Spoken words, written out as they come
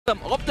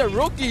of the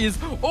rookies,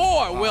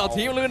 or will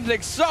Team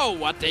LUNATIX show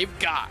what they've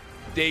got?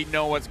 They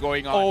know what's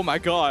going on. Oh my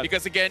god.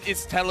 Because again,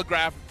 it's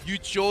telegraphed. You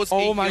chose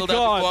a my Hilda to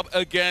god. go up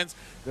against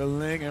the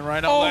Ling, and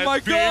right now, Oh let's my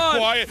be god.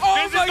 quiet. Oh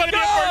this my is gonna god. be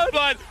a first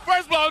blood.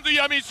 First blood to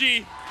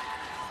Yamichi.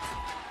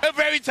 A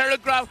very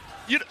telegraphed.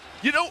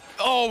 You know.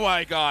 Oh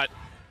my god.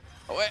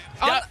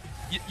 Yeah.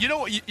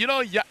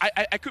 Yeah.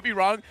 I could be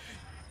wrong.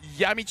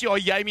 Yamichi or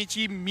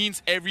Yamichi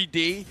means every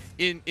day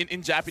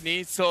in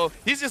Japanese, so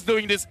he's just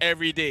doing this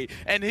every day.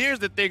 And here's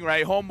the thing,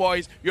 right,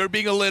 HomeBois, you're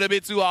being a little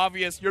bit too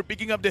obvious. You're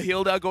picking up the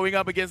Hilda, going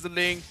up against the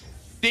Ling.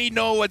 They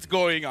know what's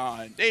going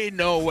on. They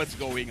know what's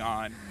going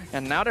on.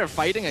 And now they're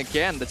fighting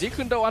again. The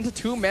Jikundo onto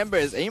 2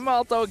 members.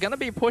 Amal, though, gonna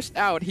be pushed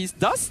out. He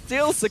does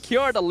still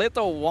secure the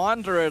Little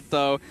Wanderer,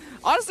 though.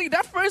 Honestly,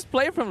 that first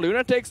play from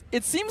LUNATIX,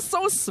 it seems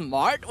so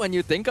smart when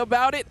you think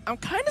about it. I'm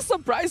kind of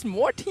surprised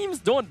more teams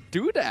don't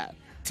do that.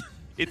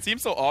 It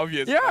seems so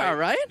obvious. Yeah,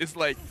 right? It's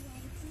like,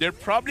 they're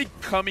probably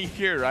coming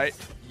here, right?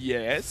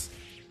 Yes.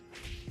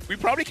 We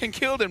probably can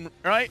kill them,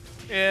 right?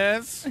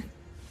 Yes.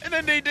 And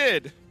then they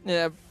did.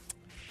 Yeah.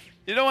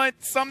 You know what?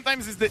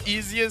 Sometimes it's the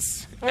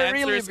easiest We're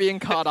answers. really being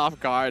caught off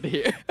guard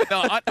here.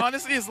 No,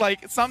 honestly, it's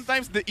like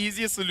sometimes the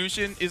easiest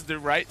solution is the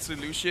right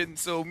solution.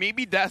 So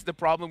maybe that's the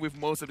problem with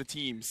most of the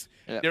teams.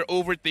 Yep. They're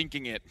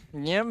overthinking it.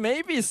 Yeah,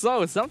 maybe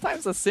so.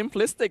 Sometimes a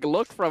simplistic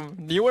look from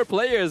newer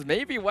players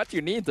may be what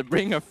you need to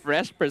bring a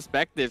fresh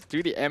perspective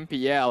to the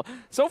MPL.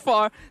 So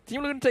far,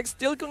 Team LUNATIX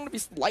still going to be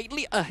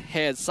slightly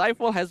ahead.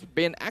 Cypher has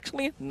been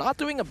actually not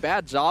doing a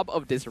bad job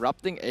of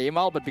disrupting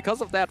Amal, but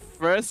because of that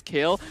first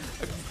kill,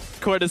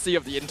 courtesy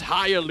of the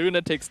entire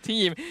LUNATIX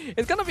team,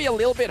 it's gonna be a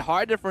little bit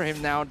harder for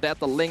him now that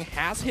the Ling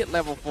has hit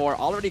level 4,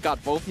 already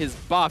got both his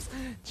buffs.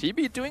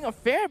 Chibi doing a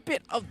fair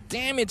bit of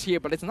damage here,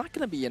 but it's not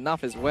gonna be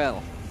enough as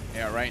well.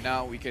 Yeah, right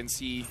now we can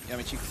see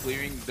Yamichi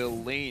clearing the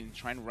lane,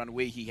 trying to run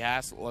away. He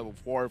has level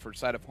 4 for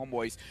side of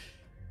HomeBois.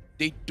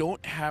 They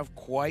don't have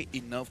quite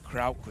enough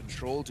crowd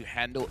control to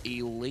handle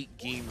a late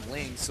game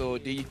Ling, so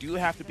they do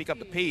have to pick up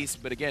the pace.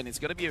 But again, it's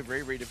going to be a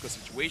very, very difficult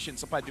situation.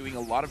 Somebody doing a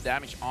lot of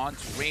damage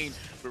onto Rain,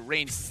 but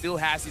Rain still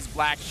has his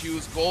black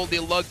shoes.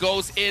 Goldilocks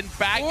goes in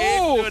back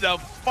into the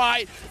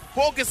fight,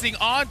 focusing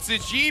on to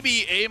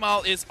GB.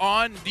 Amal is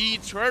on the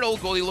turtle.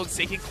 Goldilocks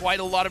taking quite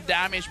a lot of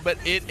damage, but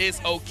it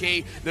is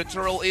okay. The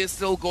turtle is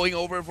still going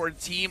over for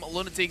Team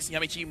LUNATIX.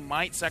 Yamichi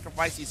might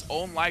sacrifice his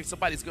own life.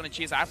 Somebody's going to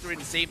chase after it.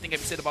 The same thing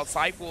I've said about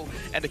Cypher.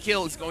 And the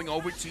kill is going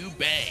over to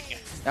Bang.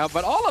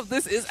 But all of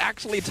this is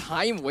actually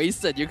time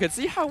wasted. You can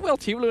see how well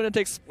Team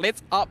LUNATIX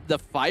splits up the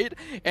fight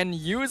and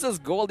uses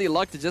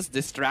Goldilocks to just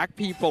distract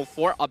people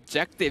for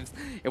objectives.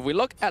 If we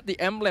look at the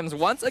emblems,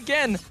 once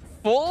again,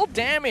 full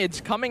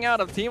damage coming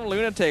out of Team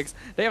LUNATIX.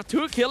 They have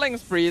 2 killing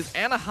sprees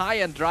and a high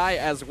and dry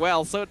as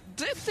well. So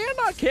they're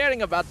not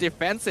caring about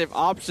defensive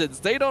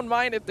options. They don't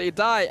mind if they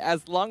die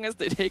as long as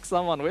they take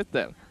someone with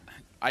them.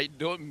 I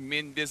don't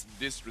mean this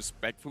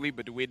disrespectfully,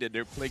 but the way that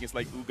they're playing is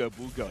like ooga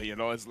booga, you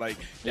know? It's like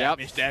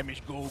damage,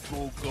 damage, go,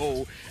 go,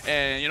 go.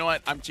 And you know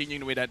what? I'm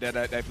changing the way that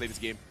I play this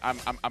game. I'm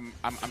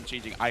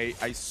changing.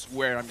 I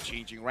swear I'm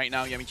changing. Right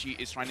now, Yamichi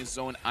is trying to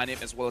zone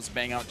Anip as well as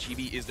bang out.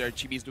 Chibi is there.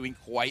 Chibi is doing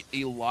quite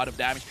a lot of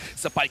damage.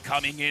 Sapai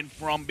coming in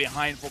from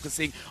behind,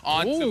 focusing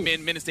on to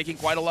Min. Min is taking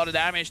quite a lot of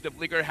damage. The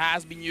flicker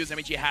has been used.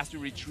 Yamichi has to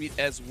retreat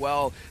as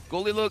well.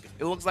 Goldilocks,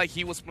 it looks like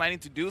he was planning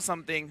to do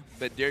something,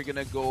 but they're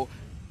gonna go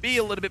be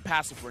a little bit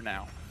passive for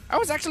now. That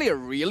was actually a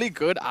really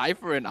good eye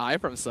for an eye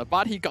from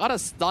Sabat. He got a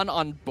stun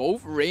on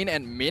both Rain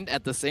and Mint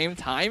at the same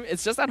time.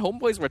 It's just that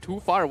HomeBois were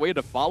too far away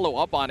to follow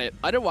up on it.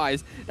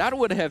 Otherwise, that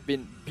would have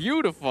been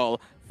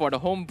beautiful for the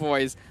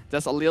HomeBois.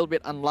 Just a little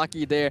bit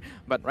unlucky there.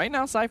 But right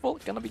now, Cypher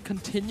gonna be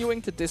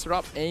continuing to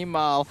disrupt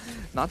Amal.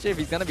 Not sure if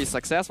he's gonna be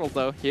successful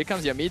though. Here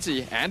comes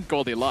Yamichi and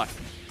Goldilocks.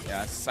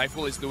 Yeah,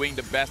 Cypher is doing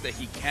the best that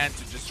he can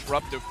to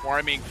disrupt the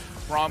farming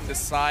from the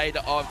side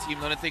of Team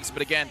LUNATIX.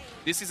 But again,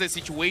 this is a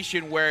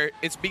situation where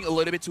it's being a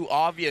little bit too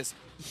obvious.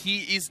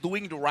 He is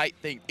doing the right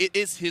thing. It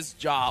is his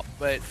job,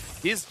 but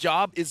his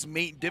job is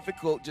made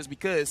difficult just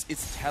because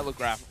it's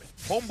telegraphed.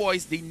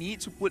 HomeBois, they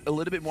need to put a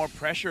little bit more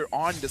pressure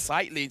on the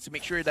side lane to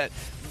make sure that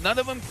none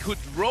of them could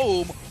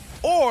roam,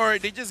 or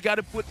they just got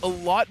to put a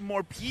lot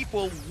more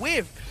people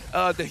with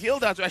the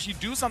Hilda to actually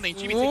do something.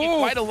 Chibi taking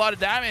quite a lot of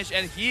damage,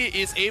 and he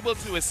is able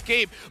to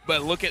escape.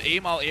 But look at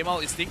Amal. Amal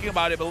is thinking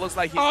about it, but it looks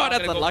like he's not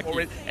going to go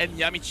forward. And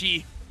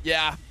Yamichi,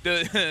 yeah,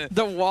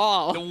 the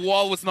wall. The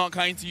wall was not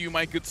kind to you,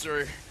 my good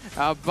sir.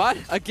 But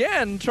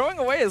again, throwing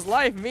away his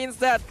life means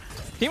that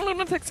Team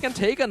LUNATIX can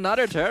take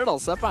another turtle.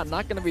 Sapat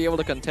not going to be able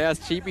to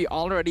contest. Chibi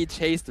already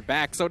chased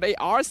back. So they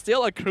are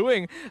still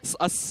accruing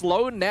a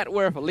slow net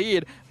worth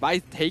lead by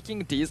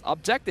taking these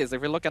objectives.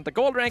 If we look at the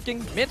gold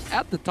ranking, Mid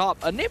at the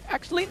top. Anip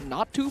actually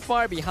not too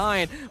far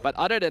behind. But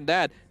other than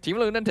that, Team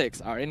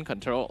LUNATIX are in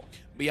control.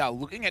 But yeah,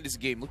 looking at this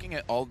game, looking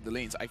at all the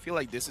lanes, I feel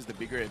like this is the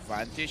bigger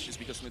advantage just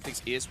because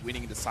LUNATIX is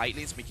winning the side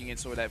lanes, making it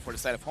so that for the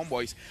side of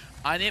HomeBois,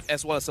 Anip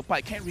as well as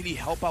Supply can't really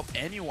help out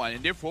anyone.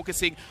 And they're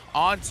focusing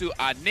onto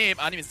Anip.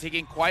 Anip is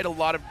taking quite a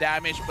lot of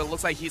damage, but it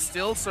looks like he's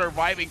still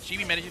surviving.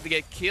 Chibi managing to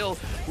get killed.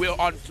 We're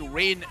on to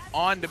Rain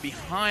on the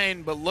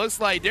behind, but looks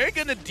like they're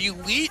going to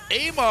delete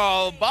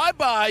Amal.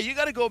 Bye-bye. You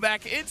got to go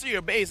back into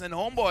your base. And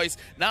HomeBois,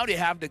 now they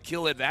have the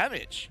kill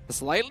advantage.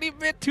 Slightly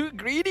bit too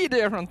greedy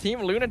there from Team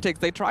LUNATIX.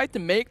 They tried to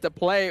make the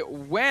play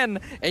when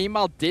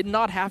Amal did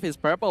not have his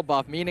purple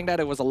buff, meaning that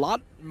it was a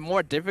lot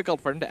more difficult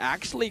for him to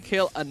actually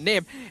kill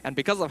Anip. And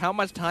because of how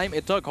much time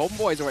it took,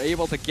 HomeBois were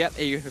able to get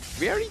a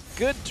very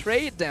good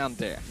trade down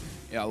there.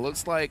 Yeah,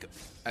 looks like,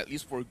 at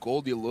least for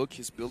Goldie Look,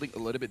 he's building a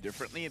little bit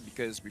differently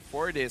because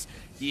before this,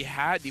 he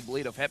had the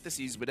Blade of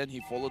Heptases, but then he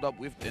followed up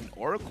with an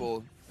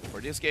Oracle. For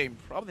this game,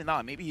 probably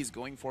not. Maybe he's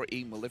going for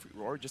a Malefic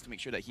Roar just to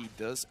make sure that he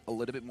does a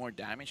little bit more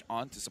damage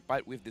onto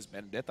Supply with this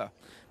Vendetta.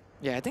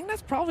 Yeah, I think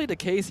that's probably the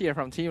case here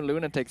from Team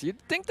LUNATIX. You'd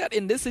think that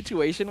in this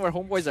situation where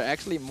HomeBois are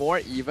actually more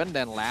even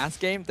than last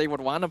game, they would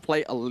want to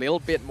play a little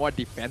bit more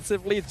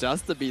defensively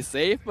just to be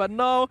safe. But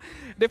no,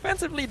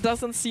 defensively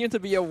doesn't seem to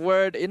be a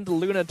word in the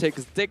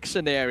LUNATIX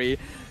dictionary.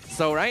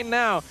 So right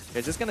now,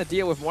 they're just going to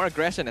deal with more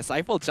aggression as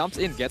Seifel jumps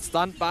in, gets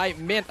stunned by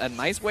Mint. A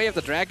nice way of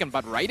the Dragon,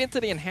 but right into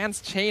the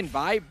enhanced chain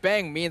by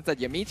Bang means that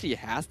Yamichi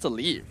has to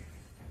leave.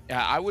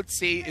 Yeah, I would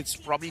say it's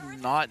probably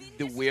not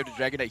the way of the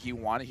Dragon that he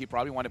wanted. He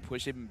probably wanted to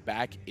push him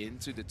back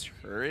into the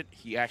turret.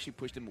 He actually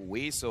pushed him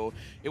away, so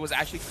it was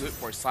actually good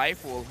for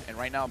Seifel. And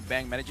right now,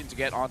 Bang managing to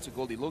get onto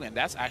Goldie Look, and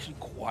that's actually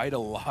quite a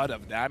lot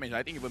of damage.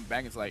 I think even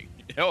Bang is like,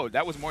 yo,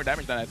 that was more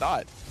damage than I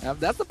thought.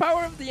 That's the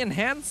power of the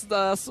enhanced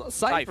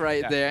scythe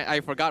right there. I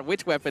forgot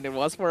which weapon it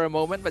was for a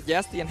moment, but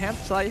yes, the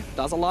enhanced scythe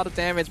does a lot of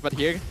damage. But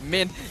here,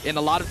 Mint in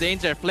a lot of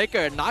danger.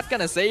 Flicker not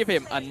gonna save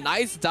him. A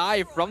nice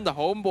dive from the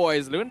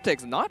HomeBois.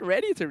 LUNATIX not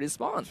ready to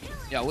respond.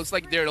 Yeah, looks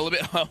like they're a little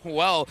bit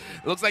well.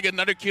 Looks like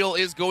another kill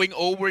is going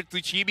over to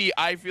Chibi.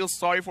 I feel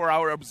sorry for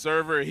our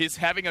observer. He's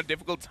having a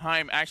difficult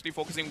time actually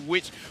focusing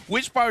which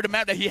part of the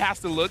map that he has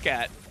to look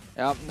at.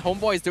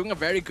 HomeBois is doing a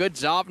very good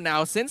job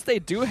now. Since they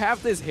do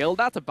have this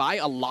Hilda to buy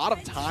a lot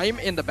of time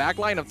in the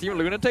backline of Team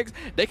LUNATIX,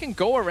 they can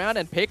go around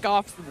and pick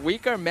off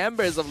weaker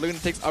members of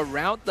LUNATIX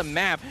around the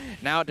map.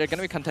 Now they're going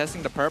to be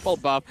contesting the purple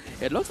buff.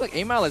 It looks like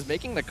Amal is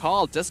making the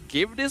call. Just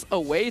give this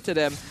away to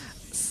them.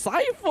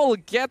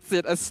 Seifel gets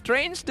it. A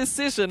strange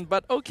decision,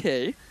 but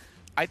okay.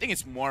 I think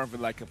it's more of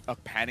like a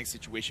panic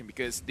situation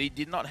because they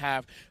did not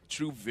have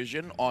true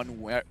vision on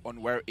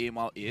where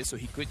Amal is, so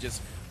he could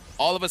just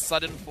all of a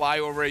sudden fly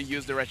over and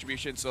use the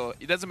Retribution. So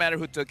it doesn't matter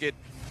who took it,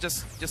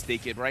 just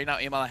take it. Right now,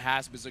 Amal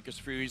has Berserker's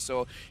Fury,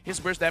 so his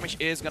burst damage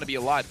is going to be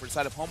a lot. For the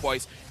side of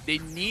HomeBois, they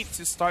need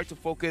to start to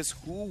focus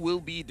who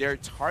will be their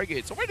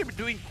target. So they're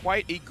doing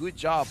quite a good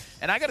job.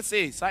 And I got to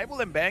say,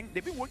 Seifel and Bang,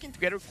 they've been working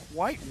together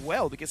quite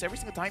well because every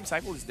single time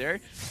Seifel is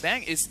there,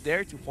 Bang is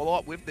there to follow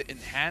up with the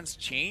enhanced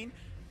chain.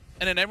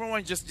 And then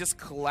everyone just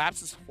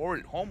collapses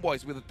forward.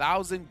 HomeBois with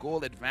 1,000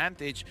 gold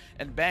advantage,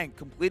 and Bang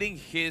completing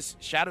his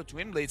Shadow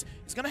Twin Blades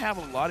is going to have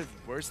a lot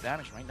of burst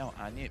damage right now.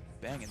 Anip,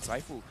 Bang, and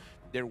Seifel,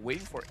 they're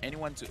waiting for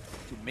anyone to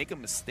make a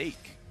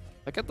mistake.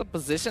 Look at the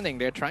positioning.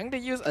 They're trying to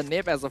use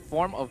Anip as a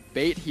form of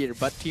bait here,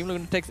 but Team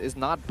LUNATIX is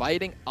not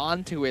biting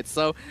onto it,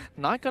 so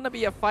not going to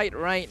be a fight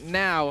right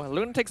now.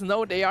 LUNATIX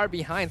know they are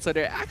behind, so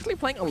they're actually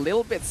playing a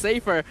little bit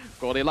safer.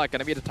 Goldilocks going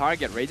to be the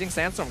target. Raging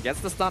Sandstorm gets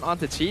the stun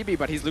onto Chibi,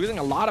 but he's losing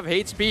a lot of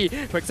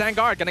HP. Quicksand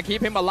Guard going to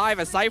keep him alive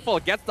as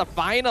Seifel gets the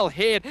final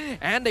hit,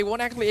 and they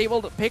won't actually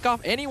able to pick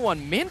off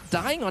anyone. Mint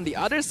dying on the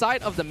other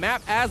side of the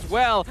map as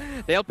well.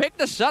 They'll pick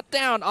the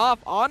shutdown off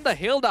on the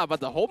Hilda,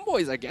 but the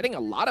HomeBois are getting a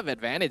lot of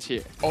advantage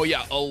here. Oh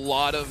yeah, a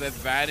lot of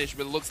advantage,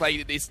 but it looks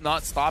like it's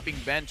not stopping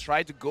Ben.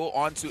 Tried to go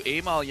on to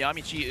Amal.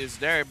 Yamichi is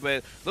there,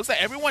 but looks like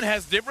everyone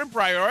has different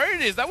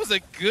priorities. That was a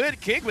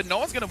good kick, but no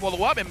one's going to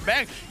follow up, and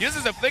Bang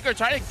uses a flicker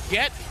trying to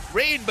get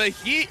Rain, but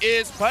he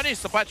is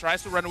punished. Sapat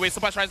tries to run away.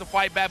 Sapat tries to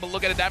fight back, but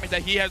look at the damage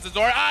that he has.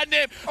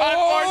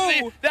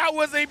 Unfortunately, that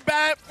was a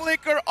bad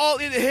flicker. All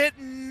it hit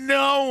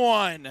no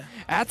one.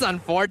 That's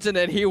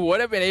unfortunate. He would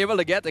have been able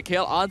to get the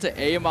kill onto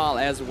Amal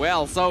as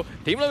well. So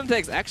Team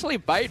LUNATIX actually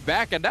bite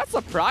back, and that's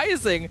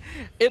surprising.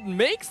 It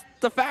makes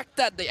the fact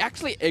that they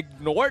actually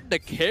ignored the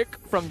kick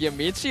from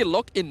Yamichi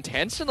look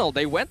intentional.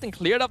 They went and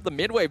cleared up the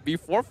midway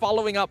before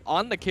following up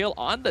on the kill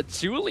on the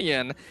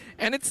Julian,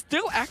 and it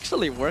still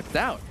actually worked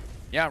out.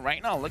 Yeah,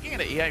 right now, looking at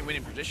the AI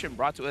winning position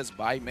brought to us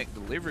by Mech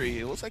Delivery,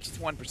 it looks like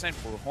 61%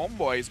 for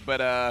HomeBois, but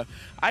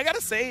I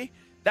gotta say,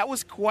 that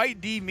was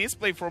quite the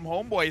misplay from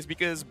HomeBois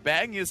because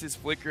Bang used his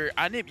flicker,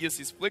 Anip used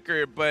his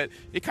flicker, but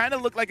it kind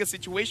of looked like a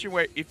situation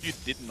where if you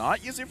did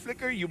not use your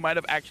flicker, you might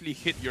have actually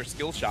hit your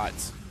skill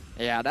shots.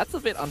 Yeah, that's a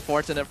bit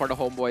unfortunate for the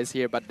HomeBois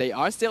here, but they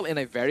are still in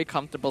a very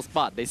comfortable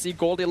spot. They see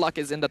Goldilocks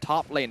is in the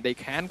top lane. They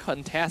can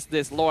contest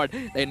this Lord.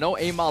 They know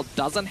Amal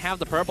doesn't have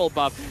the purple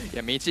buff.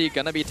 Yamichi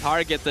gonna be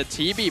targeted.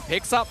 Chibi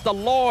picks up the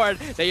Lord.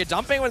 They are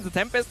jumping with the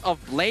Tempest of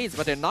Blades,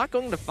 but they're not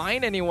going to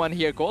find anyone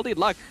here.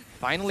 Goldilocks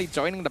finally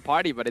joining the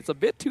party, but it's a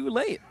bit too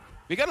late.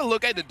 we got to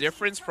look at the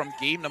difference from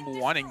game number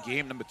 1 and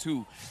game number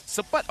 2.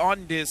 Sapat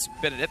on this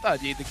Benedetta,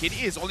 the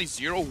KD is only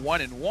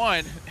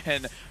 0-1-1,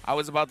 and I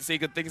was about to say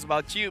good things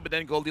about you, but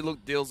then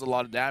Goldilocks deals a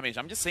lot of damage.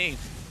 I'm just saying,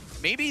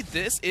 maybe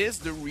this is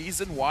the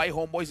reason why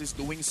HomeBois is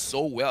doing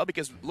so well,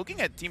 because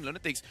looking at Team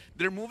LUNATIX,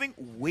 they're moving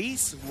way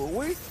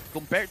slower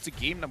compared to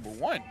game number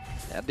 1.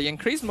 Yeah, the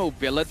increased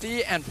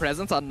mobility and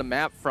presence on the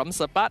map from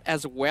Sapat,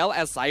 as well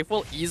as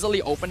Seifel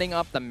easily opening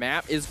up the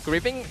map, is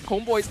giving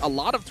HomeBois a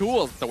lot of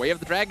tools. The Way of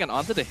the Dragon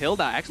onto the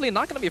Hilda, actually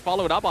not going to be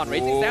followed up on.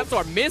 Raging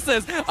Sandstorm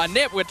misses a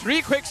nip with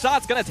 3 quick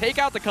shots, going to take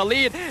out the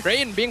Khalid.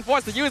 Rain being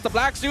forced to use the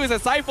Black Shoes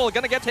as Seifel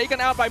going to get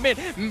taken out by mid.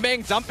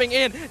 Mbeng jumping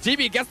in.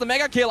 GB gets the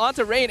mega kill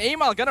onto Rain.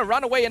 Amal going to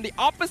run away in the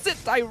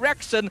opposite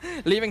direction,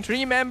 leaving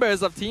 3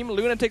 members of Team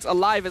LUNATIX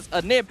alive as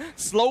Anip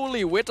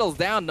slowly whittles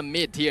down the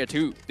mid tier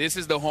 2. This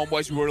is the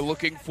HomeBois we were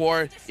looking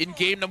for. In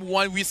game number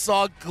 1, we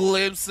saw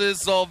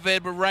glimpses of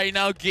it, but right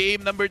now,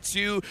 game number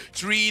 2,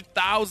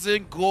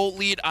 3,000 gold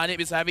lead. Anip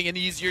is having an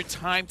easier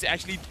time to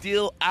actually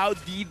deal out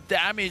the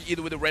damage,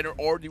 either with the Renner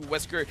or the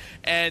Wesker,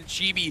 and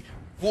Chibi.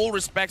 Full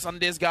respects on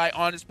this guy,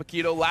 on his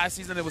Paquito. Last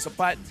season it was a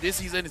putt. This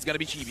season it's going to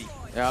be Chibi.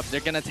 Yep, they're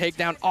going to take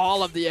down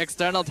all of the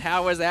external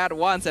towers at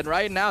once. And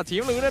right now,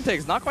 Team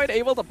LUNATIX not quite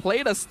able to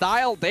play the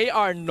style they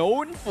are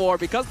known for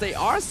because they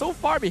are so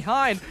far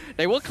behind.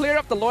 They will clear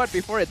up the Lord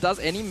before it does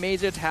any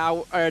major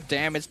tower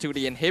damage to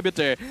the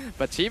inhibitor.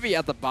 But Chibi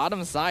at the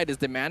bottom side is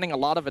demanding a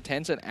lot of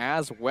attention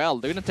as well.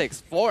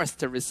 LUNATIX forced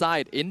to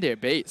reside in their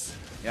base.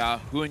 Yeah,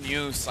 who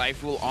knew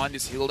Seifel on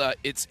this Hilda?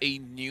 It's a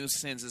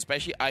nuisance.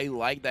 Especially, I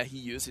like that he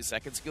used his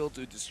second skill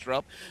to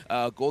disrupt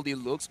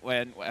Goldilocks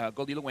when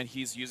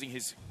he's using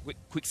his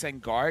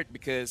quicksand guard,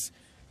 because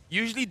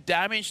usually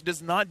damage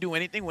does not do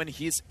anything when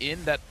he's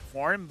in that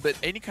form, but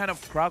any kind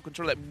of crowd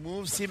control that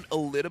moves him a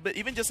little bit,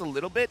 even just a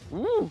little bit,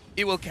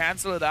 it will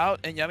cancel it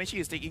out. And Yamichi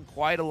is taking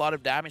quite a lot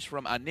of damage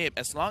from Anip.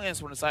 As long as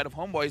from the side of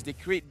HomeBois they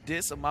create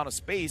this amount of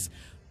space,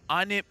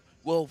 Anip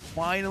will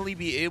finally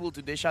be able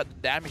to dish out the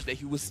damage that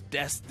he was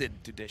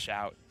destined to dish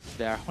out.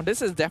 Yeah, this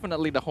is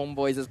definitely the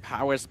HomeBois'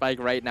 power spike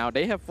right now.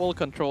 They have full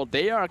control.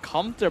 They are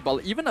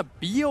comfortable. Even a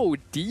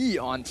BOD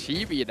on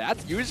Chibi,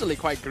 that's usually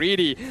quite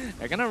greedy.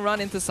 They're going to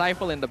run into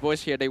Seifel in the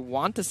bush here. They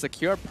want to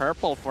secure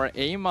purple for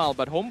Amal,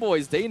 but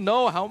HomeBois, they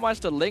know how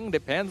much the Ling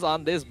depends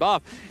on this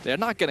buff. They're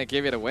not going to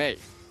give it away.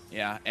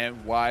 Yeah,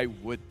 and why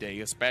would they?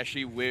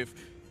 Especially with,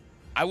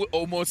 I would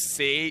almost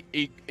say,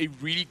 a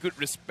really good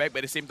respect, but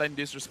at the same time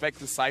disrespect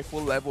to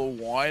Seifel level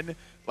 1.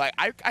 Like,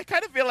 I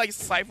kind of feel like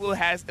Seifel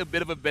has a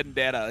bit of a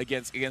vendetta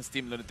against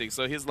Team LUNATIX.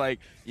 So he's like,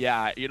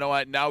 yeah, you know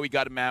what? Now we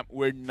got a map.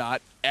 We're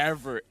not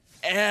ever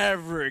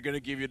going to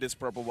give you this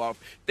purple buff.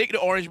 Take the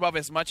orange buff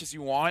as much as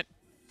you want.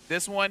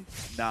 This one,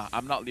 nah,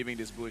 I'm not leaving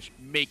this bush.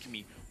 Make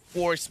me.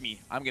 Force me.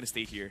 I'm going to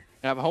stay here.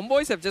 Yeah,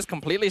 HomeBois have just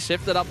completely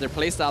shifted up their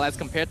playstyle as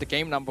compared to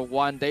game number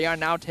 1. They are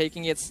now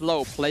taking it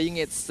slow, playing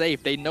it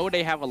safe. They know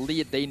they have a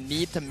lead. They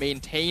need to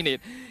maintain it.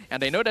 And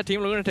they know that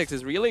Team LUNATIX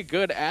is really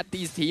good at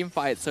these team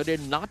fights, so they're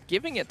not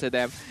giving it to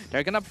them.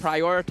 They're going to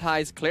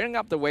prioritize clearing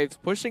up the waves,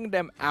 pushing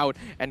them out,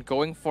 and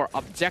going for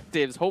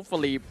objectives,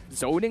 hopefully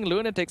zoning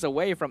LUNATIX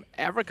away from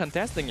ever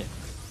contesting it.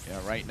 Yeah,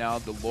 right now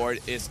the Lord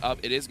is up.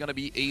 It is going to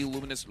be a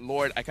Luminous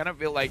Lord. I kind of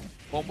feel like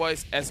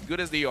HomeBois, as good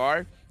as they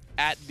are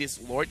at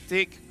this Lord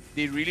tick,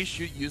 they really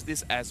should use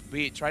this as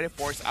bait. Try to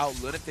force out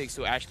LUNATIX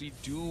to actually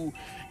do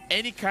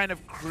any kind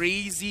of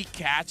crazy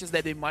catches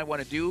that they might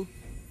want to do.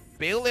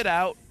 Bail it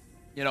out.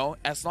 You know,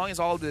 as long as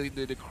all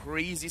the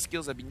crazy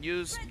skills have been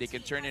used, they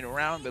can turn it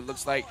around. But it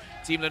looks like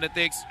Team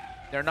LUNATIX,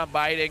 they're not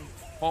biting.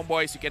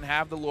 HomeBois, you can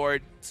have the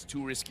Lord. It's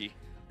too risky.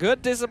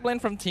 Good discipline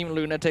from Team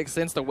LUNATIX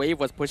since the wave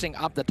was pushing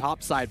up the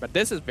top side, but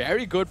this is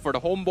very good for the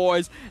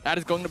HomeBois. That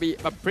is going to be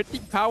a pretty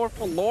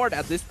powerful Lord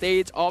at this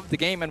stage of the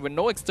game, and with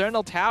no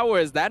external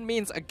towers, that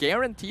means a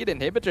guaranteed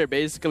inhibitor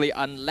basically,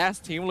 unless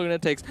Team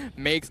LUNATIX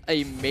makes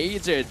a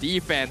major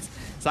defense.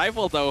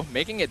 Seifel, though,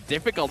 making it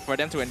difficult for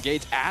them to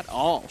engage at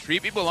all. 3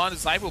 people on the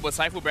Seifel, but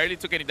Seifel barely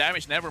took any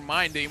damage. Never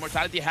mind, the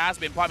immortality has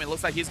been popped. It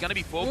looks like he's going to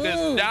be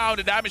focused down.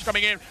 The damage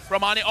coming in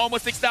from Ani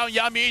almost takes down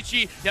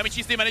Yamichi.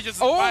 Yamichi still manages to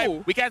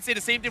survive. We can't say the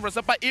same thing for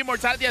Sapa.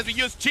 Immortality has been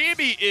used.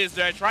 Chibi is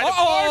there trying to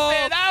force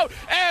it out.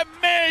 And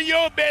man,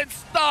 you've been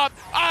stopped.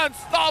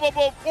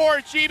 Unstoppable for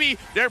Chibi.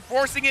 They're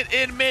forcing it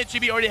in mid.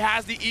 Chibi already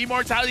has the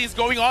immortality. It's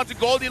going on to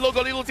Goldilocks.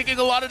 Goldilocks taking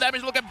a lot of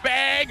damage. Look at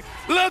Bang.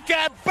 Look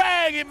at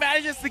Bang. He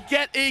manages to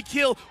get a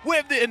kill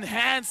with the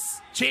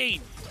enhanced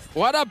chain.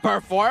 What a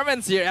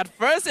performance here. At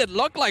first, it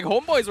looked like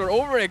HomeBois were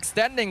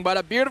overextending, but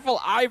a beautiful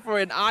eye for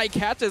an eye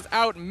catches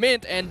out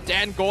Mint and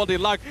then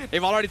Goldilocks.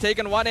 They've already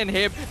taken one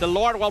inhib. The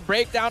Lord will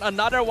break down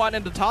another one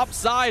in the top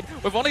side.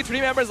 With only 3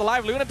 members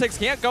alive, LUNATIX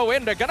can't go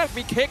in. They're gonna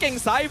be kicking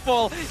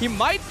Seifel. He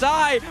might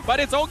die, but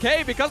it's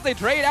okay because they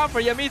trade out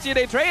for Yamichi.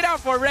 They trade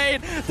out for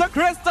Rain. The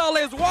crystal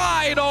is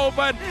wide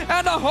open,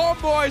 and the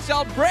HomeBois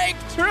shall break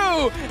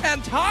through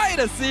and tie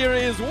the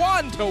series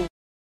 1-1.